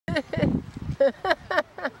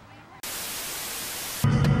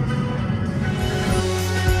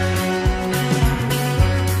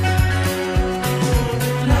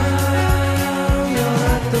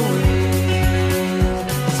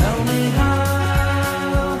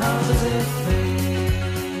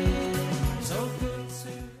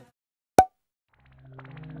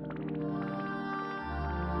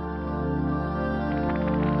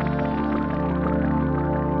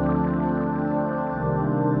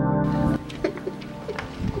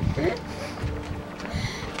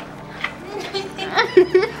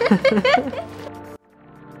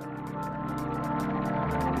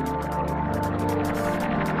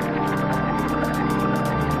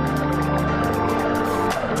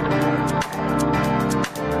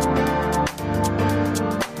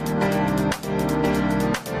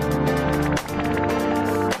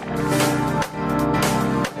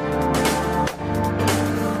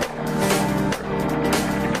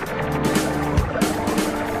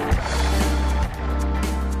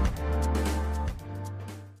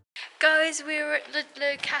Guys, we were at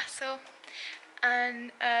Ludlow Castle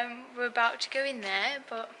and we're about to go in there,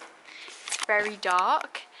 but it's very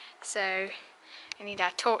dark, so we need our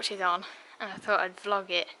torches on, and I thought I'd vlog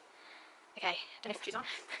it. Okay, I don't know if it's on.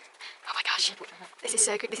 Oh my gosh, this is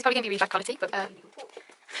so good. This is probably going to be really bad quality, but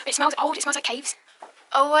it smells old, it smells like caves.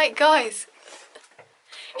 Oh wait, guys,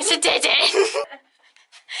 it's a dead end.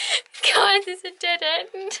 Guys, it's a dead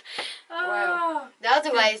end. Wow. The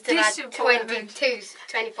other way is about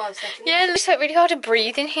 25 seconds. Yeah, it looks like really hard to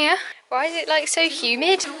breathe in here. Why is it like so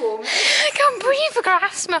humid? I can't breathe, I've got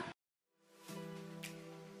asthma.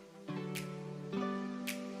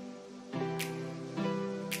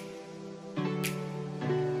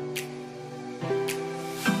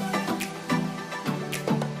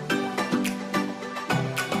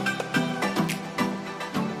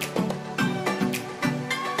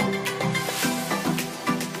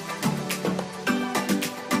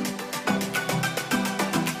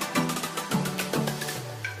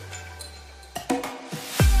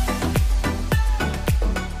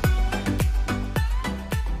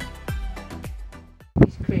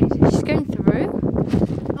 She's going through.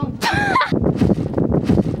 Oh.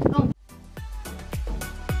 Oh.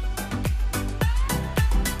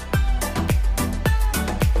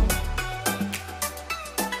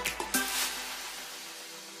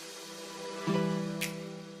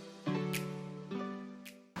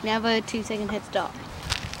 We have a 2-second head start.